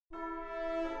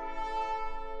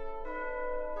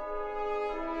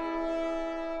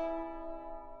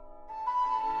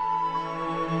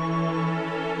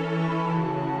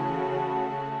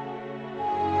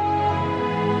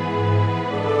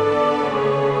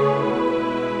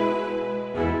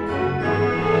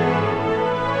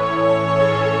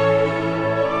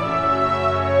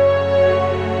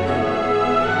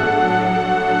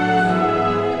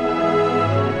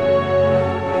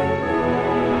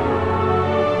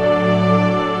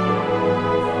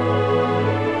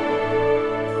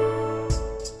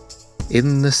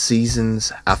In the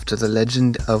seasons after the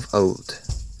legend of old,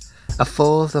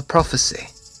 afore the prophecy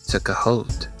took a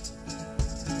hold.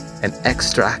 An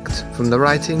extract from the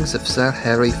writings of Sir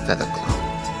Harry Featherclaw.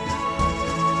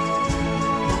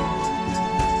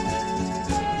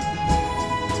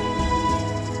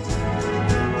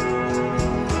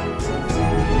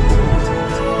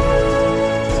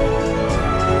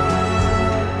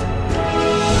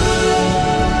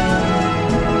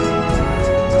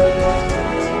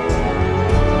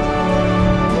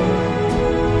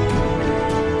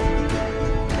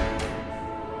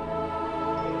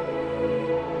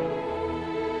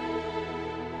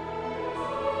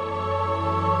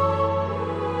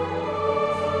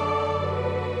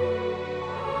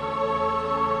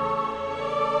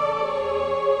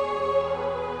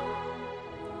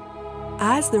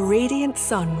 As the radiant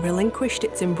sun relinquished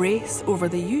its embrace over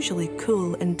the usually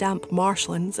cool and damp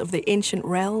marshlands of the ancient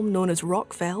realm known as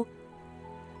Rokfel,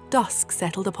 dusk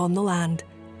settled upon the land,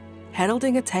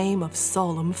 heralding a time of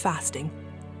solemn fasting.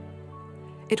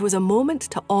 It was a moment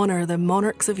to honour the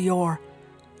monarchs of yore,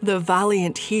 the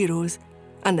valiant heroes,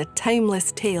 and the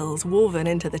timeless tales woven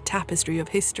into the tapestry of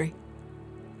history.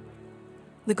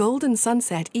 The golden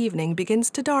sunset evening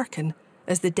begins to darken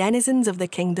as the denizens of the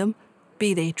kingdom,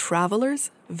 be they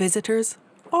travellers, visitors,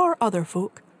 or other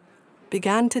folk,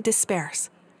 began to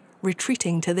disperse,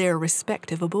 retreating to their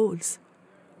respective abodes.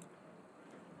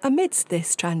 Amidst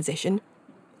this transition,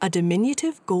 a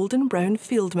diminutive golden-brown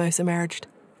field mouse emerged,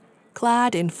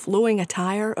 clad in flowing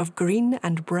attire of green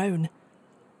and brown.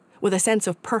 With a sense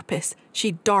of purpose,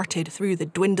 she darted through the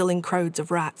dwindling crowds of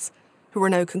rats, who were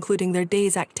now concluding their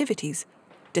day's activities,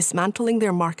 dismantling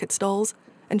their market stalls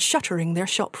and shuttering their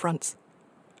shop fronts.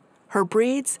 Her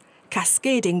braids,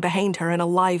 cascading behind her in a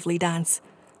lively dance,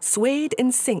 swayed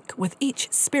in sync with each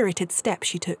spirited step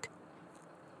she took.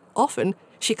 Often,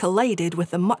 she collided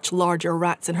with the much larger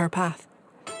rats in her path.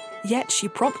 Yet she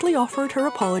promptly offered her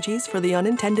apologies for the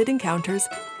unintended encounters,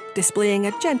 displaying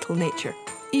a gentle nature,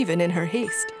 even in her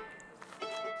haste.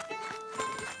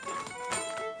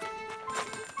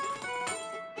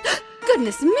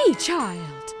 Goodness me,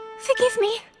 child! Forgive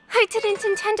me. I didn't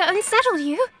intend to unsettle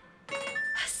you.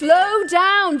 Slow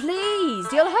down, please.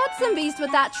 You'll hurt some beast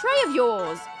with that tray of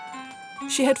yours.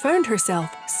 She had found herself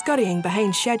scurrying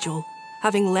behind schedule,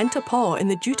 having lent a paw in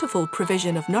the dutiful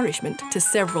provision of nourishment to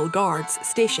several guards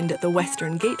stationed at the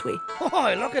western gateway.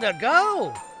 Oh, look at her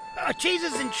go!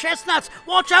 Cheeses and chestnuts!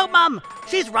 Watch out, Mum!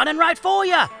 She's running right for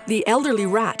you! The elderly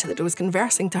rat that was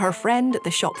conversing to her friend at the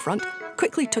shop front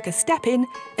quickly took a step in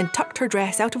and tucked her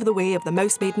dress out of the way of the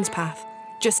mouse maiden's path,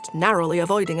 just narrowly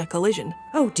avoiding a collision.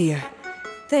 Oh dear.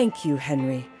 Thank you,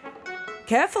 Henry.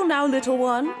 Careful now, little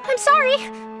one. I'm sorry,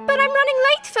 but I'm running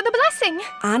late for the blessing.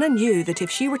 Anna knew that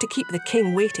if she were to keep the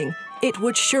king waiting, it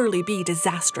would surely be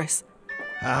disastrous.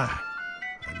 A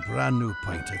brand new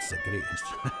pint, it's the greatest.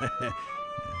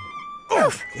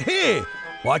 Oh, hey!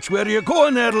 Watch where you're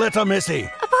going there, little missy.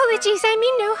 Apologies, I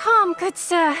mean no harm, good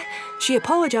sir. She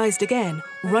apologised again,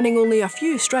 running only a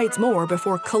few strides more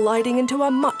before colliding into a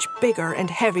much bigger and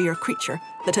heavier creature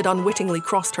that had unwittingly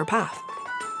crossed her path,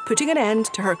 putting an end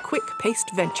to her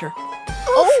quick-paced venture.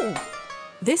 Oh!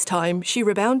 This time, she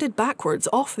rebounded backwards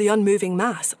off the unmoving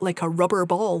mass like a rubber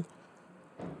ball.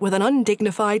 With an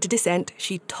undignified descent,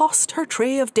 she tossed her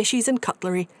tray of dishes and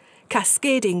cutlery,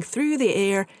 cascading through the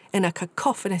air in a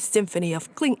cacophonous symphony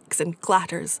of clinks and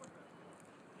clatters.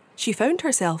 She found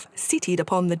herself seated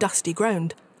upon the dusty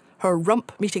ground, her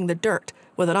rump meeting the dirt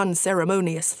with an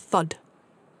unceremonious thud.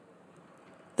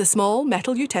 The small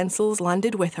metal utensils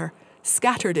landed with her,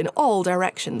 scattered in all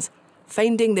directions,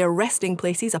 finding their resting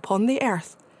places upon the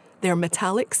earth, their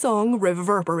metallic song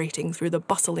reverberating through the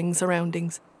bustling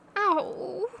surroundings.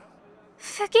 Ow.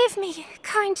 Forgive me,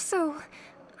 kind soul.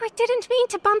 I didn't mean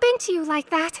to bump into you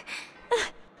like that.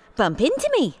 Bump into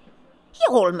me?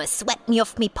 You almost swept me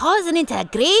off me paws and into a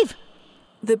grave.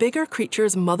 The bigger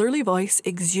creature's motherly voice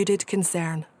exuded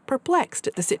concern, perplexed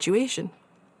at the situation.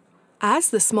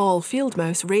 As the small field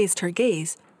mouse raised her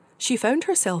gaze, she found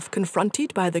herself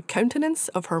confronted by the countenance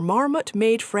of her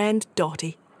marmot-maid friend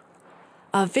Dotty.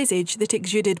 A visage that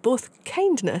exuded both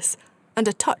kindness and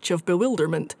a touch of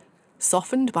bewilderment,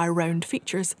 softened by round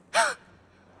features.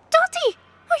 Dotty!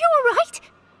 Are you all right?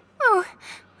 Oh,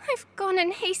 I've gone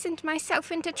and hastened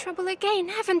myself into trouble again,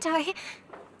 haven't I?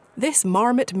 This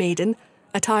marmot maiden,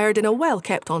 attired in a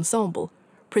well-kept ensemble,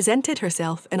 presented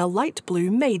herself in a light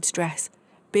blue maid's dress,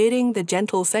 bearing the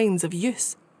gentle signs of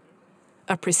use.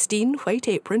 A pristine white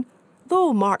apron,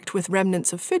 though marked with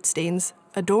remnants of food stains,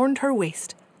 adorned her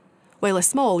waist, while a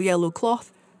small yellow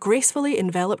cloth gracefully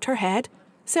enveloped her head,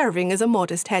 serving as a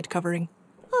modest head covering.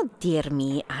 Oh, dear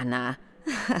me, Anna.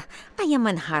 I am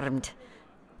unharmed.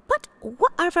 But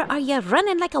whatever are you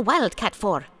running like a wildcat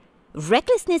for?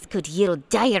 Recklessness could yield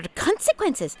dire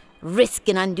consequences,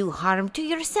 risking undue harm to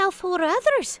yourself or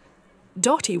others.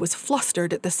 Dotty was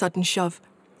flustered at the sudden shove,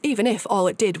 even if all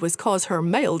it did was cause her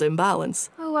mild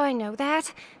imbalance. Oh, I know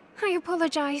that. I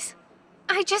apologize.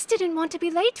 I just didn't want to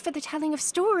be late for the telling of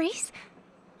stories.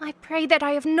 I pray that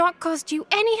I have not caused you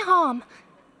any harm.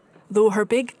 Though her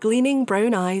big, gleaming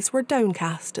brown eyes were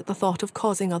downcast at the thought of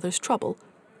causing others trouble,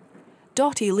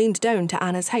 Dotty leaned down to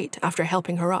Anna's height after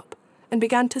helping her up and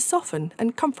began to soften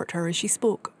and comfort her as she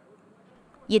spoke.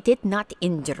 You did not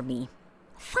injure me,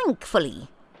 thankfully.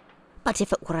 But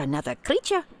if it were another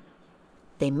creature,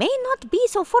 they may not be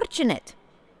so fortunate.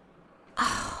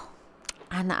 Oh,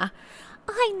 Anna,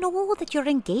 I know that you're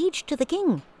engaged to the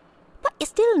king, but you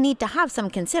still need to have some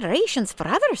considerations for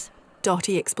others.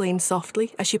 Dotty explained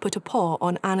softly as she put a paw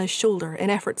on Anna's shoulder in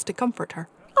efforts to comfort her.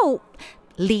 Oh,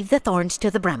 leave the thorns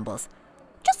to the brambles.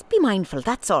 Just be mindful,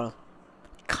 that's all.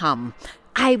 Come,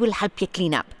 I will help you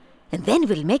clean up, and then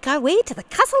we'll make our way to the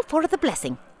castle for the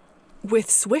blessing. With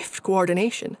swift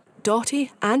coordination,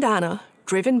 Dotty and Anna,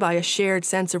 driven by a shared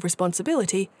sense of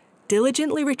responsibility,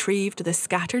 diligently retrieved the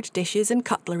scattered dishes and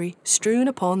cutlery strewn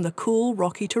upon the cool,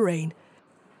 rocky terrain.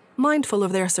 Mindful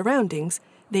of their surroundings,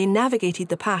 they navigated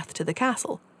the path to the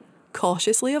castle,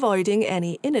 cautiously avoiding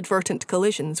any inadvertent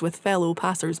collisions with fellow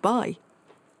passers-by.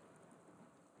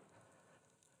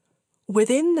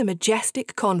 Within the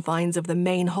majestic confines of the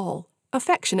main hall,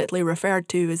 affectionately referred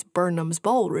to as Burnham's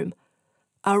Ballroom,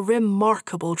 a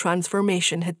remarkable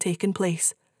transformation had taken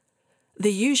place.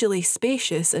 The usually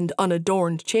spacious and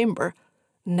unadorned chamber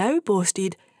now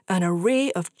boasted an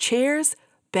array of chairs,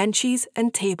 benches,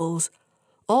 and tables,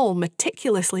 all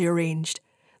meticulously arranged,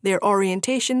 their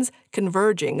orientations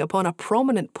converging upon a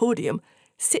prominent podium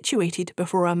situated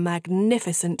before a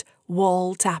magnificent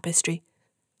wall tapestry.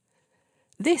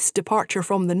 This departure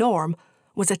from the norm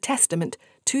was a testament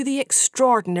to the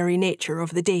extraordinary nature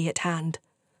of the day at hand.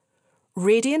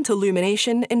 Radiant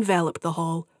illumination enveloped the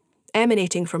hall,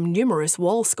 emanating from numerous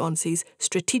wall sconces,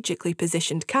 strategically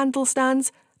positioned candle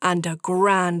stands, and a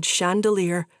grand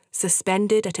chandelier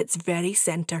suspended at its very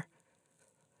centre.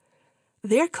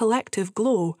 Their collective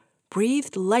glow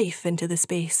breathed life into the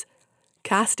space,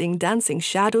 casting dancing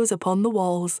shadows upon the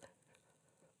walls.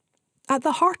 At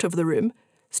the heart of the room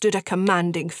stood a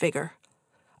commanding figure,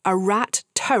 a rat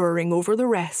towering over the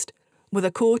rest, with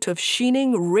a coat of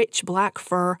sheening, rich black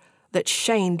fur that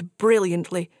shined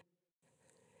brilliantly.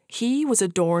 He was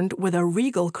adorned with a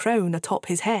regal crown atop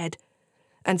his head,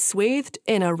 and swathed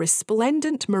in a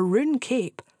resplendent maroon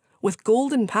cape with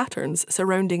golden patterns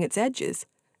surrounding its edges.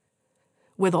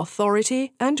 With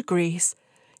authority and grace,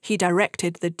 he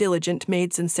directed the diligent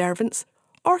maids and servants,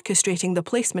 orchestrating the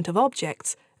placement of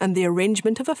objects and the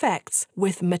arrangement of effects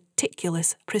with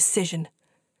meticulous precision.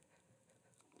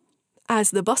 As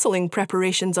the bustling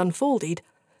preparations unfolded,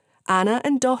 Anna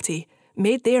and Dotty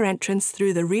made their entrance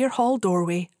through the rear hall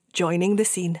doorway, joining the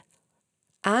scene.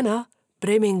 Anna,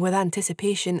 brimming with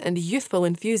anticipation and youthful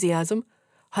enthusiasm,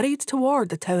 hurried toward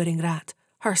the towering rat,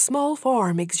 her small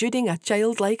form exuding a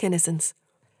childlike innocence.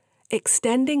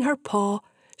 Extending her paw,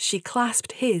 she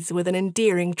clasped his with an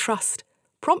endearing trust,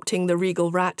 prompting the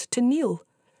regal rat to kneel,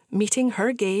 meeting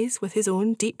her gaze with his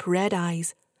own deep red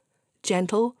eyes,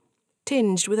 gentle,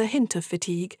 tinged with a hint of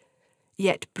fatigue,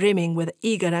 yet brimming with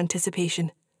eager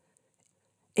anticipation.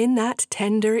 In that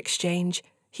tender exchange,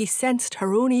 he sensed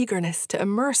her own eagerness to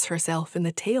immerse herself in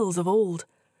the tales of old,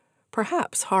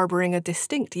 perhaps harbouring a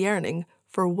distinct yearning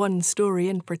for one story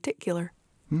in particular.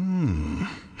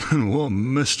 And what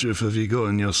mischief have you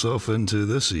gotten yourself into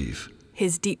this eve?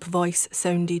 His deep voice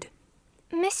sounded.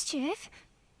 Mischief?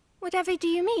 Whatever do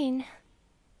you mean?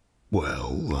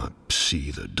 Well, I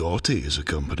see that Dotty has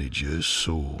accompanied you,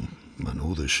 so I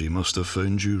know that she must have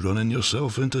found you running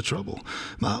yourself into trouble.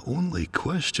 My only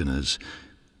question is,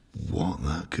 what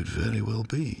that could very well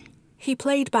be. He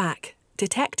played back,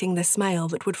 detecting the smile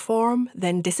that would form,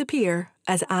 then disappear,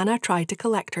 as Anna tried to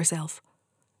collect herself.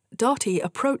 Dotty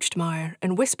approached Meier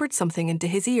and whispered something into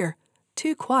his ear,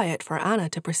 too quiet for Anna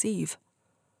to perceive.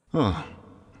 Oh,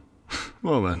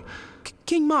 well then.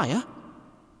 King Meier?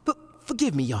 But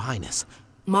forgive me, Your Highness.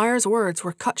 Meier's words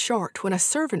were cut short when a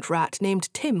servant rat named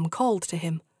Tim called to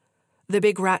him. The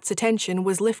big rat's attention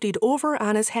was lifted over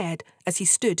Anna's head as he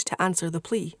stood to answer the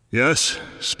plea. Yes,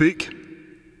 speak.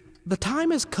 The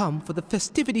time has come for the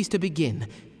festivities to begin,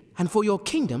 and for your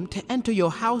kingdom to enter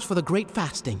your house for the great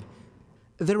fasting.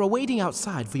 They're awaiting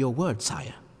outside for your word,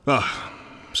 sire. Ah,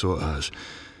 so it has.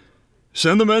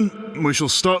 Send them in. We shall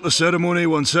start the ceremony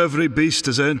once every beast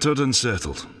is entered and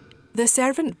settled. The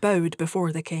servant bowed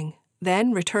before the king.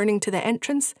 Then, returning to the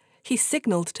entrance, he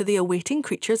signalled to the awaiting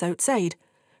creatures outside,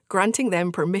 granting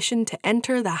them permission to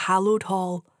enter the hallowed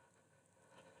hall.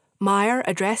 Meier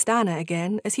addressed Anna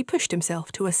again as he pushed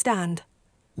himself to a stand.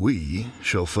 We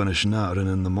shall finish narrating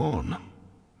in the morn,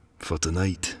 for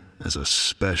tonight is a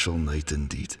special night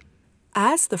indeed.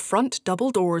 As the front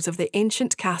double doors of the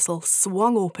ancient castle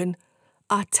swung open,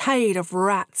 a tide of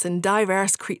rats and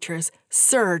diverse creatures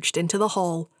surged into the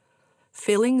hall,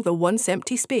 filling the once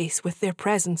empty space with their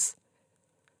presence.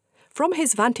 From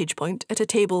his vantage point at a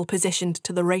table positioned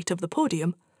to the right of the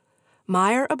podium,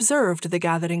 Meier observed the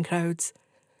gathering crowds,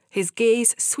 his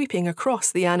gaze sweeping across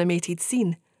the animated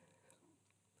scene.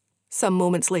 Some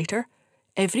moments later,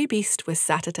 every beast was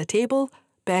sat at a table,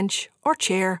 bench, or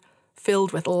chair,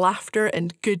 filled with laughter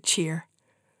and good cheer.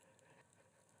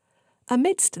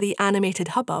 Amidst the animated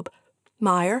hubbub,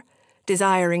 Meier,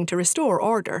 desiring to restore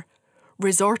order,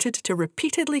 resorted to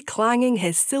repeatedly clanging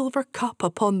his silver cup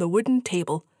upon the wooden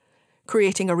table,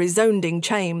 creating a resounding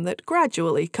chime that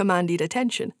gradually commanded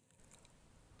attention.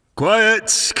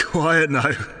 Quiet, quiet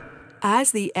now.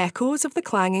 As the echoes of the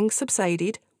clanging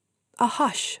subsided, a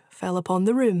hush fell upon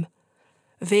the room,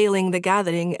 veiling the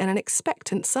gathering in an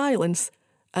expectant silence,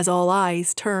 as all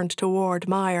eyes turned toward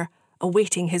Meier,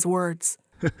 awaiting his words.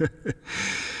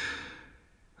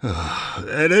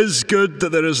 It is good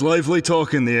that there is lively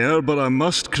talk in the air, but I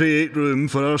must create room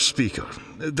for our speaker.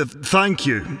 Thank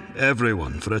you,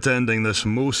 everyone, for attending this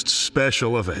most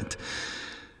special event.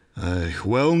 I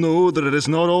well know that it is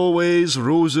not always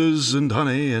roses and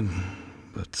honey,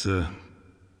 but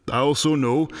I also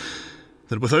know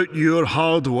that without your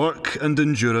hard work and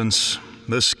endurance,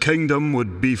 this kingdom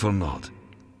would be for naught.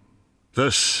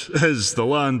 This is the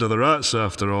land of the rats,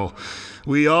 after all.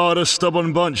 We are a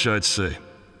stubborn bunch, I'd say.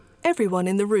 Everyone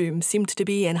in the room seemed to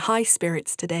be in high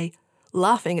spirits today,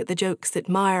 laughing at the jokes that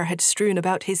Meier had strewn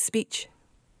about his speech.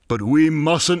 But we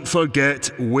mustn't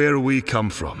forget where we come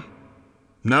from.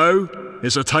 Now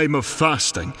is a time of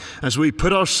fasting, as we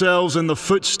put ourselves in the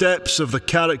footsteps of the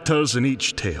characters in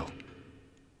each tale.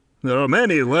 There are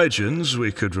many legends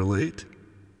we could relate.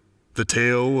 The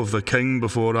tale of the king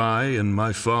before I and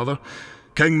my father,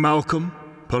 King Malcolm,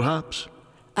 perhaps.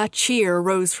 A cheer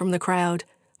rose from the crowd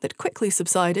that quickly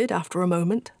subsided after a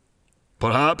moment.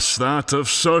 Perhaps that of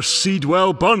Sir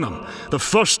Seedwell Burnham, the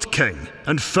first king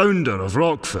and founder of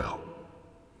Rokfel.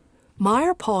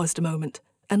 Meier paused a moment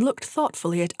and looked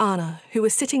thoughtfully at Anna, who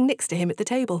was sitting next to him at the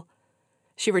table.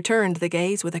 She returned the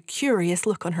gaze with a curious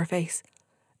look on her face,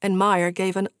 and Meier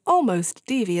gave an almost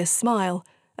devious smile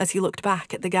as he looked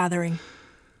back at the gathering.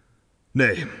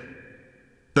 Nay,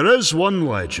 there is one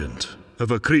legend of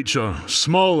a creature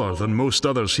smaller than most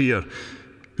others here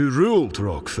who ruled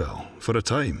Rokfel for a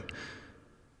time.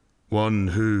 One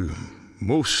who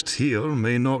most here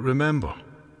may not remember.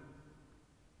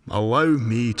 Allow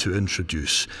me to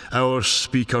introduce our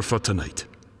speaker for tonight,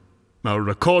 our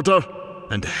recorder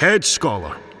and head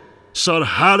scholar, Sir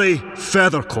Harry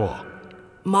Featherclaw.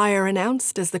 Meier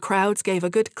announced as the crowds gave a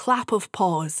good clap of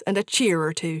paws and a cheer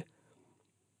or two.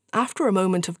 After a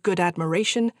moment of good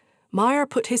admiration, Meier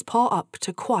put his paw up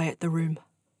to quiet the room.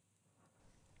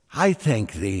 I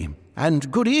thank thee, and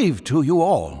good eve to you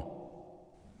all.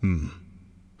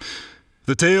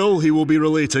 The tale he will be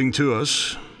relating to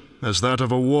us is that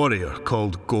of a warrior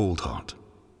called Goldheart.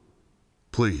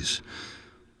 Please,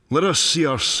 let us see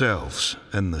ourselves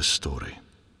in this story,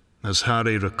 as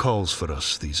Harry recalls for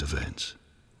us these events.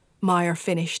 Meier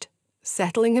finished,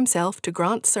 settling himself to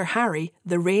grant Sir Harry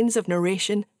the reins of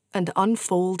narration and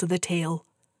unfold the tale.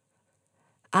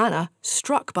 Anna,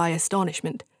 struck by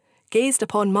astonishment, gazed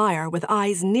upon Meier with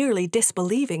eyes nearly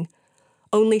disbelieving,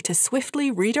 only to swiftly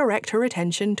redirect her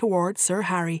attention towards Sir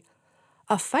Harry,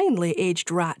 a finely aged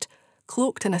rat,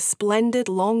 cloaked in a splendid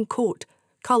long coat,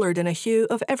 coloured in a hue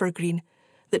of evergreen,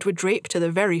 that would drape to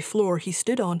the very floor he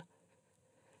stood on.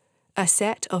 A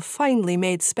set of finely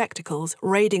made spectacles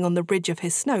riding on the bridge of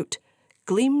his snout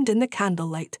gleamed in the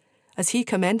candlelight as he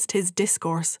commenced his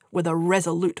discourse with a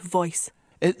resolute voice.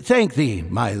 Thank thee,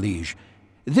 my liege.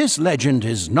 This legend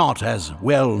is not as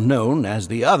well known as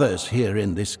the others here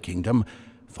in this kingdom,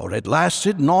 for it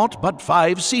lasted naught but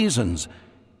 5 seasons.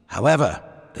 However,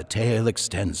 the tale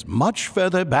extends much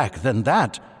further back than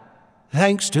that.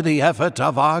 Thanks to the effort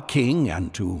of our king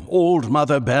and to Old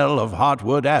Mother Bell of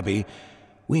Heartwood Abbey,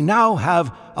 we now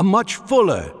have a much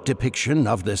fuller depiction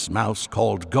of this mouse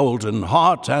called Golden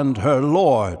Heart and her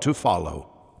lore to follow.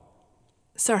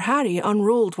 Sir Harry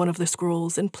unrolled one of the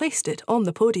scrolls and placed it on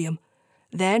the podium.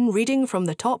 Then, reading from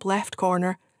the top left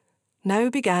corner, now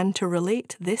began to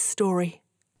relate this story.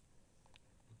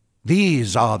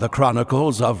 These are the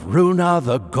chronicles of Runa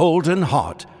the Golden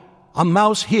Heart, a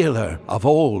mouse healer of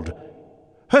old.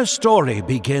 Her story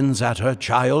begins at her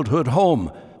childhood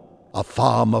home, a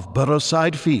farm of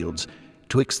burrow-side fields,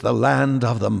 twixt the land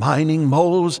of the mining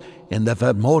moles in the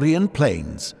Vermorian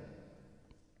plains.